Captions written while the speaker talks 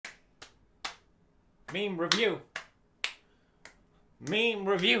Meme review. Meme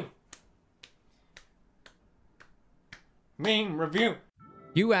review. Meme review.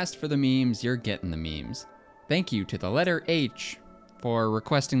 You asked for the memes, you're getting the memes. Thank you to the letter H for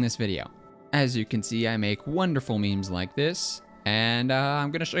requesting this video. As you can see, I make wonderful memes like this, and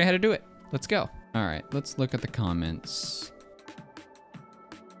I'm gonna show you how to do it. Let's go. All right, let's look at the comments.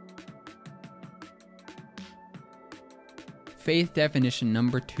 Faith definition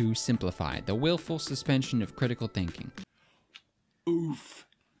number 2 simplified. The willful suspension of critical thinking. Oof.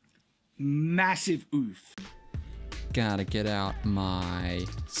 Massive oof. Gotta get out my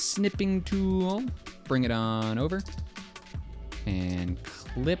snipping tool. Bring it on over. And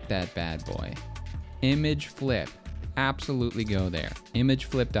clip that bad boy. Image flip. Absolutely go there.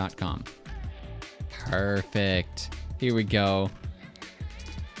 Imageflip.com. Perfect. Here we go.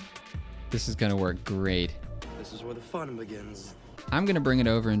 This is gonna work great. This is where the fun begins. I'm gonna bring it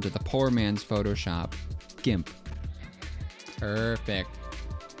over into the poor man's Photoshop, GIMP. Perfect.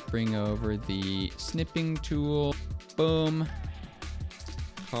 Bring over the snipping tool. Boom.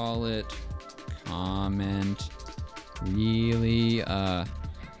 Call it comment. Really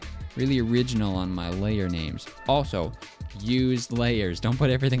original on my layer names. Also, use layers. Don't put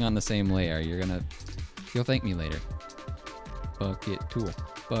everything on the same layer. You'll thank me later. Bucket tool.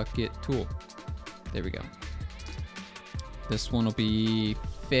 Bucket tool. There we go. This one will be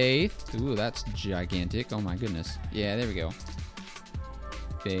Faith. Ooh, that's gigantic. Oh my goodness. Yeah, there we go.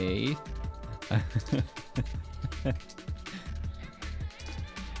 Faith.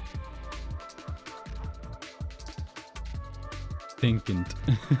 Thinking.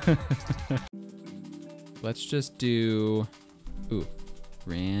 Let's just do,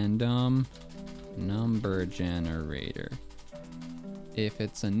 random number generator. If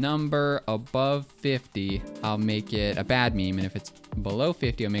it's a number above 50, I'll make it a bad meme, and if it's below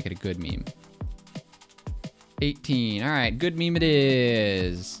 50, I'll make it a good meme. 18, all right, good meme it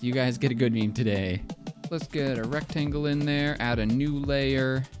is. You guys get a good meme today. Let's get a rectangle in there, add a new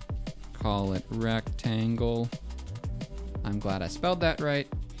layer, call it rectangle. I'm glad I spelled that right.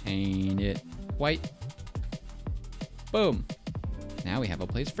 Paint it white. Boom. Now we have a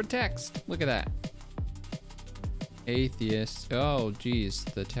place for text. Look at that. Atheist. Oh, geez,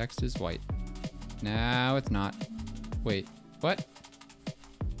 the text is white. No, it's not. Wait, what?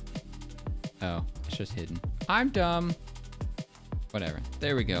 Oh, it's just hidden. I'm dumb. Whatever,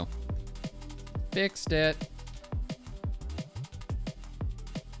 there we go. Fixed it.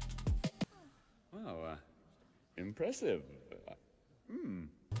 Wow, impressive.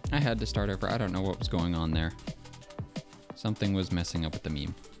 I had to start over. I don't know what was going on there. Something was messing up with the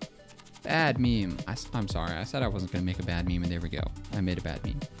meme. Bad meme. I'm sorry. I said I wasn't going to make a bad meme, and there we go. I made a bad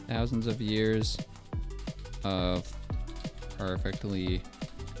meme. Thousands of years of perfectly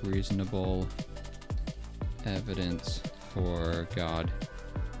reasonable evidence for God.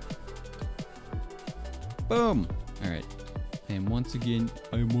 Boom. All right. And I'm once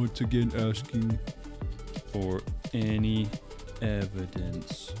again asking for any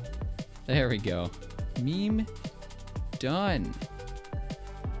evidence. There we go. Meme done.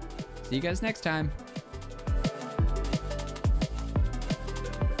 See you guys next time.